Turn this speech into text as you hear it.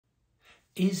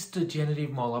Is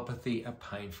degenerative myelopathy a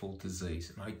painful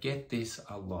disease? And I get this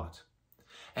a lot.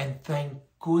 And thank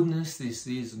goodness this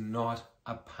is not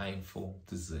a painful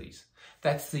disease.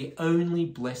 That's the only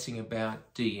blessing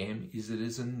about DM, is it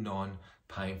is a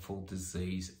non-painful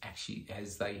disease, actually,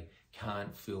 as they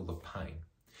can't feel the pain.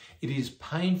 It is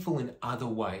painful in other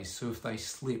ways. So if they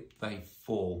slip, they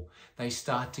fall. They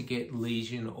start to get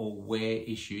lesion or wear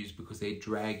issues because they're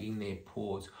dragging their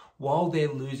paws. While they're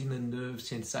losing the nerve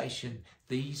sensation,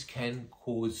 these can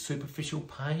cause superficial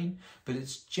pain, but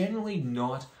it's generally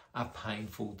not a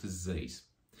painful disease.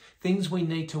 Things we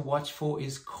need to watch for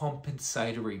is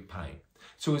compensatory pain.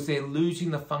 So as they're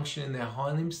losing the function in their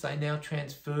hind limbs, they now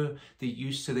transfer the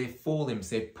use to their forelimbs.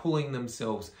 They're pulling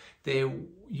themselves. They're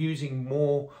using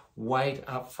more weight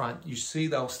up front. You see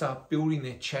they'll start building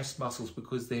their chest muscles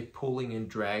because they're pulling and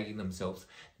dragging themselves.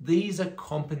 These are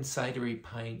compensatory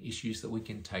pain issues that we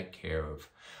can take care of.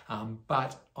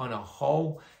 But on a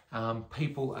whole,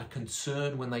 people are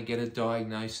concerned when they get a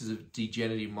diagnosis of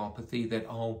degenerative myelopathy that,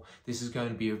 oh, this is going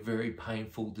to be a very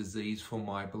painful disease for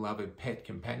my beloved pet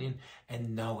companion.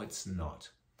 And no, it's not.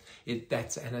 And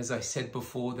as I said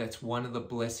before, that's one of the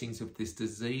blessings of this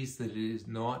disease, that it is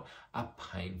not a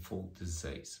painful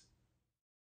disease.